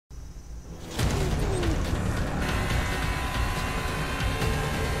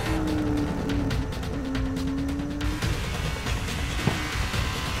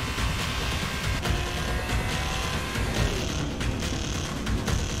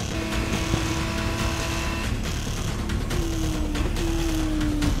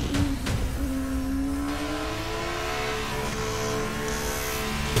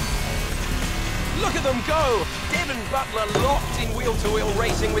go. Devon Butler locked in wheel-to-wheel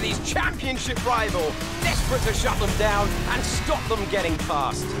racing with his championship rival, desperate to shut them down and stop them getting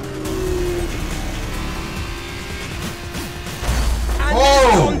past.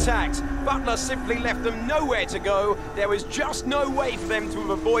 And contact. Butler simply left them nowhere to go. There was just no way for them to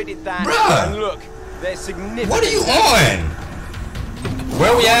have avoided that. Bruh. And look, they're significant. What are you on?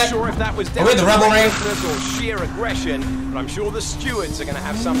 Where are we at? I'm not sure if that was Are we in the rebel ring? or sheer aggression, but I'm sure the stewards are going to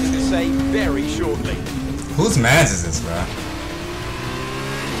have something to say very shortly. Whose man's is this, bro?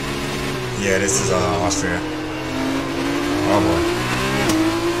 Yeah, this is Austria. Oh boy.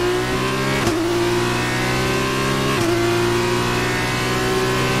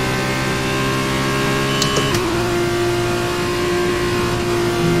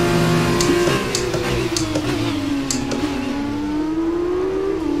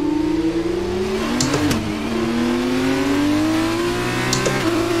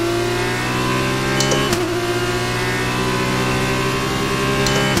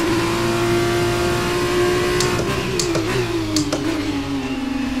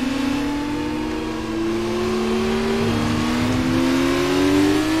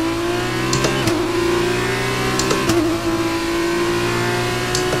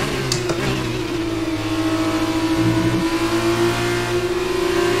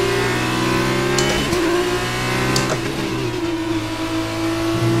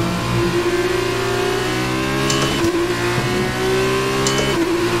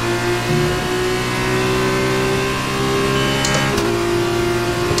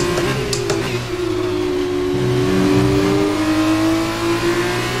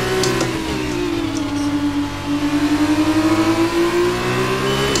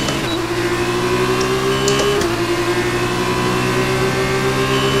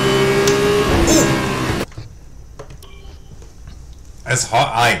 It's hard,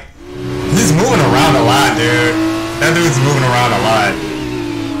 like, he's moving around a lot, dude. That dude's moving around a lot.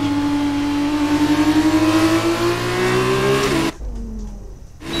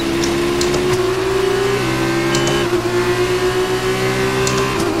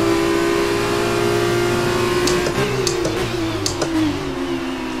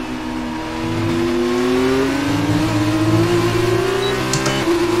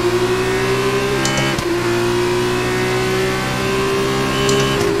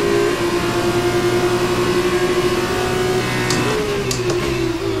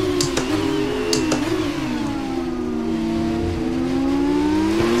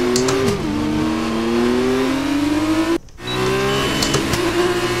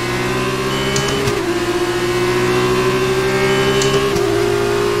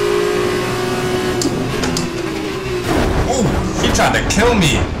 He tried to kill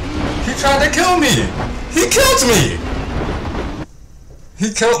me. He tried to kill me. He killed me.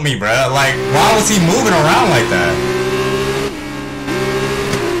 He killed me, bruh. Like, why was he moving around like that?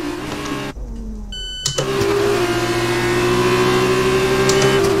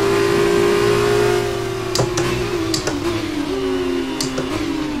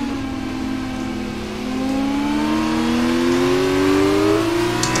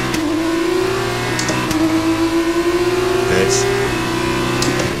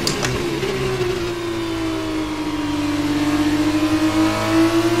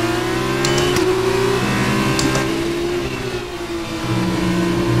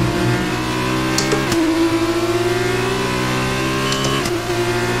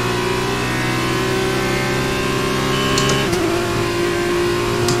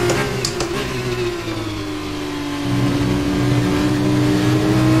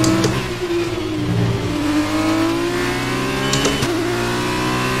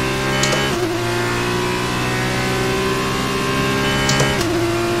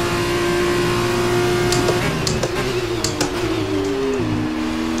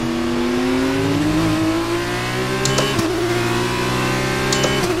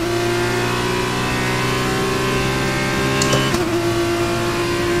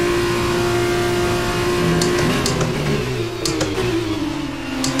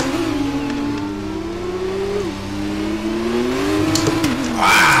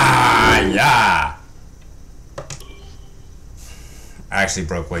 I actually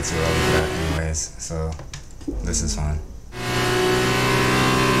broke way too early for that anyways, so this is fine.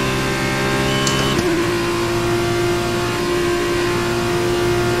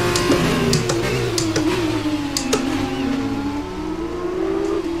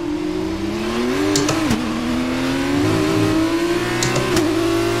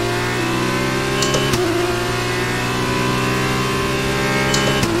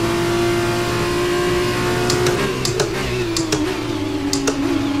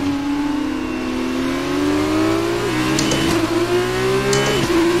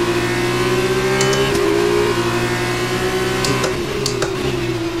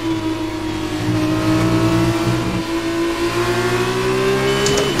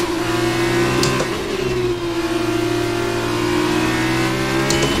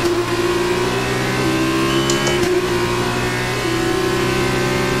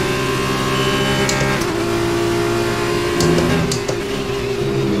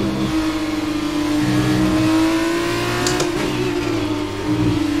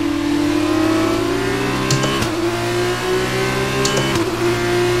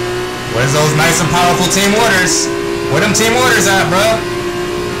 There's those nice and powerful team orders. Where them team orders at, bro?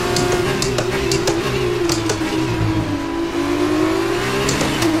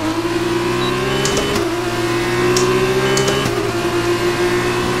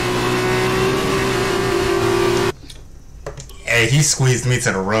 Hey, he squeezed me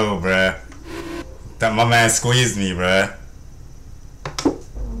to the road, bruh. That my man squeezed me, bruh.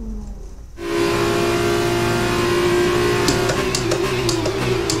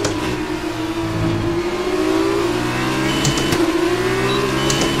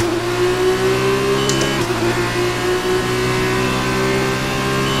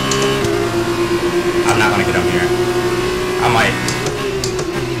 I'm not gonna get up here. I might.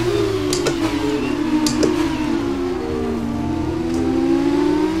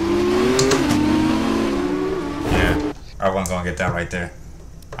 I wasn't gonna get that right there.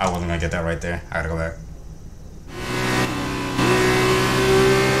 I wasn't gonna get that right there. I gotta go back.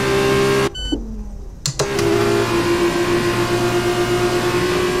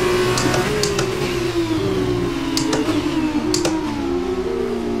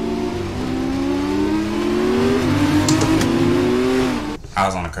 I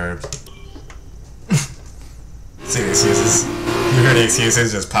was on the curb. See the excuses? You hear the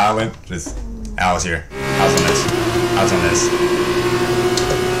excuses just piling? Just, I was here. I was on this. I was on this.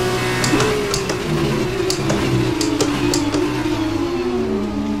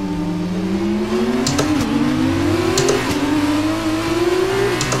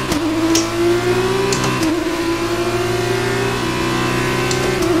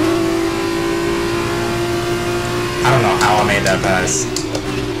 I don't know how I made that pass.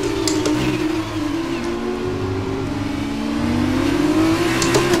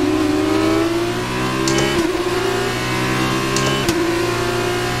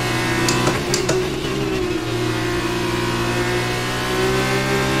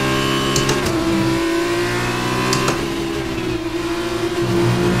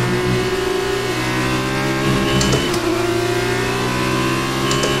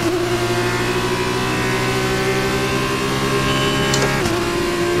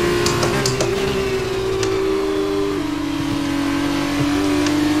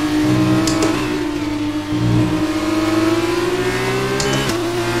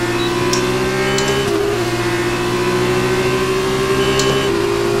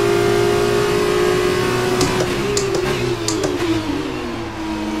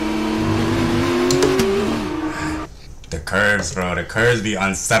 Curves, bro. The curves be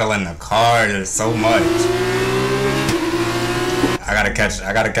unsettling the car. There's so much. I gotta catch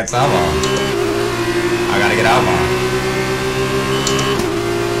Albon. I gotta get Albon.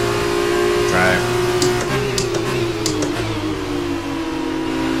 Drive.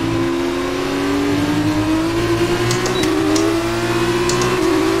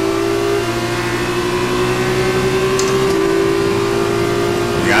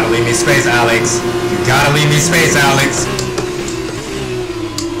 You gotta leave me space, Alex. You gotta leave me space, Alex.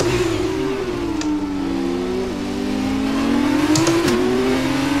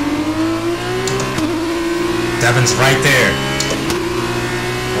 Devon's right there.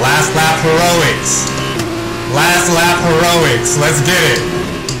 Last lap heroics. Last lap heroics. Let's get it.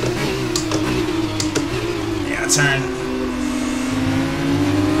 Yeah, turn.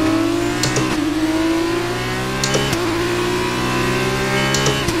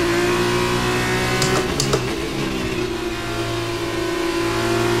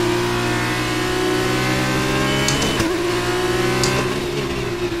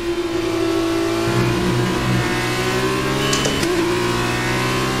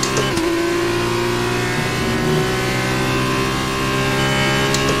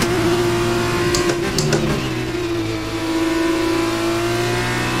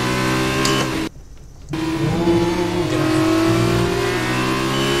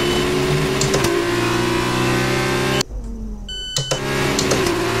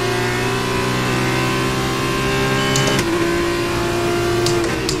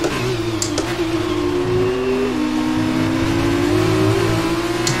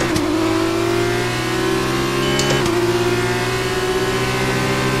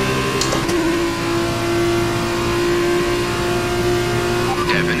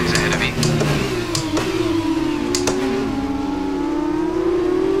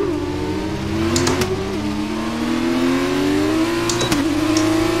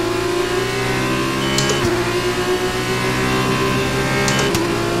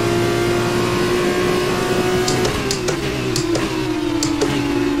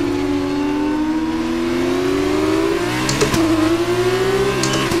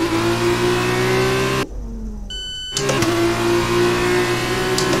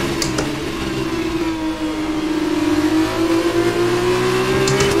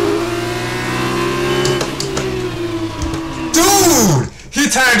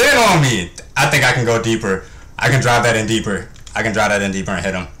 turned in on me. I think I can go deeper. I can drive that in deeper. I can drive that in deeper and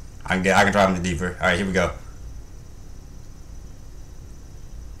hit him. I can drive him in deeper. All right, here we go.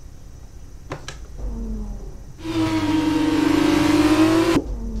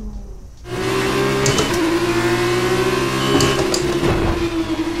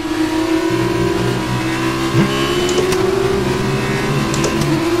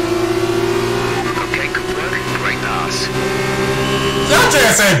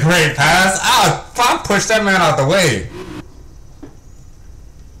 Can't say great pass. I'll push that man out the way.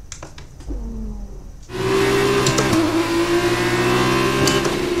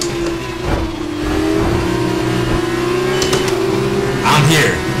 I'm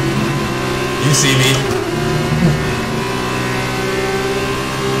here. You see me.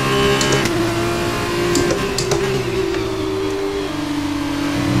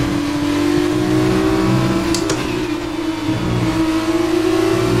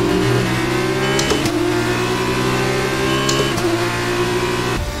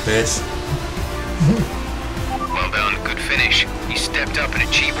 Bitch. Well done, good finish. You stepped up and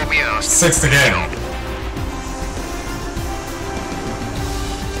achieved what we asked. Sixth again.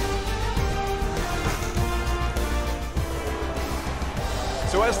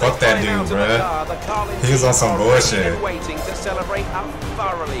 So as fuck that dude, bruh. He was on some bullshit. Waiting to celebrate a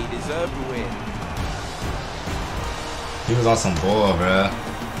thoroughly deserved win. He was on some bull, bruh.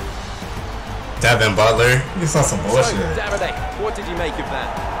 Devon Butler, he was on some bullshit. So, Davide, what did you make of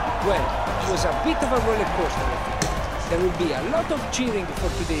that? Well, it was a bit of a roller coaster, I think. There will be a lot of cheering for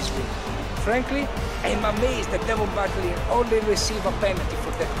today's win. Frankly, I'm amazed that Devon Butler only received a penalty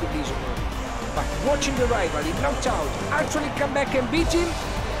for that collision. But watching the rival he knocked out actually come back and beat him,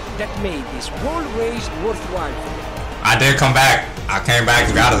 that made this whole race worthwhile for me. I did come back. I came back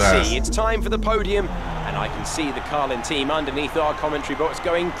and got his ass. It's time for the podium, and I can see the Carlin team underneath our commentary box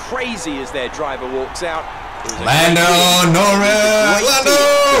going crazy as their driver walks out. Lando Norris! Lando!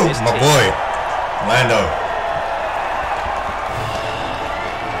 My boy. Lando.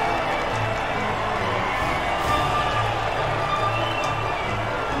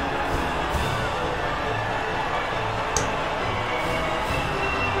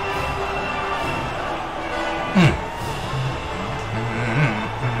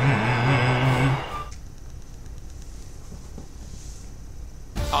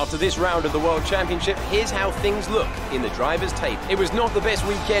 After this round of the World Championship, here's how things look in the driver's tape. It was not the best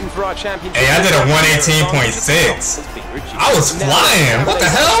weekend for our championship. Hey, I did a 118.6. I was flying. What the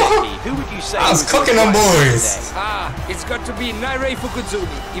hell? Who would you say I was cooking them boys. It's got to be Nairei Fukudzuni.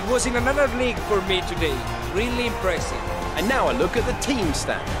 He was in another league for me today. Really impressive. And now a look at the team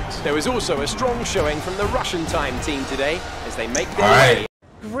standings. There was also a strong showing from the Russian time team today as they make their way.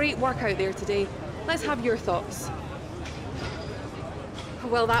 Great work out there today. Let's have your thoughts.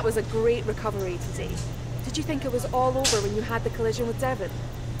 Well, that was a great recovery today. Did you think it was all over when you had the collision with Devon?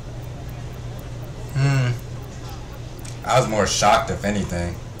 I was more shocked, if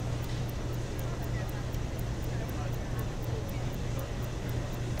anything.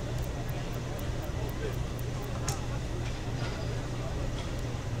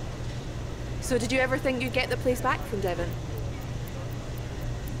 So did you ever think you'd get the place back from Devon?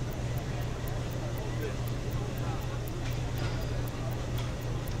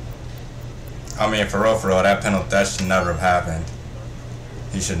 I mean, for real, that penalty, that should never have happened.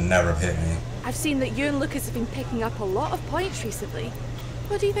 He should never have hit me. I've seen that you and Lucas have been picking up a lot of points recently.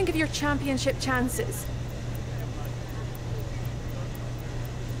 What do you think of your championship chances?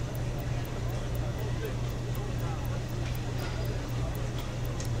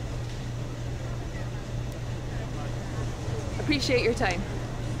 Appreciate your time.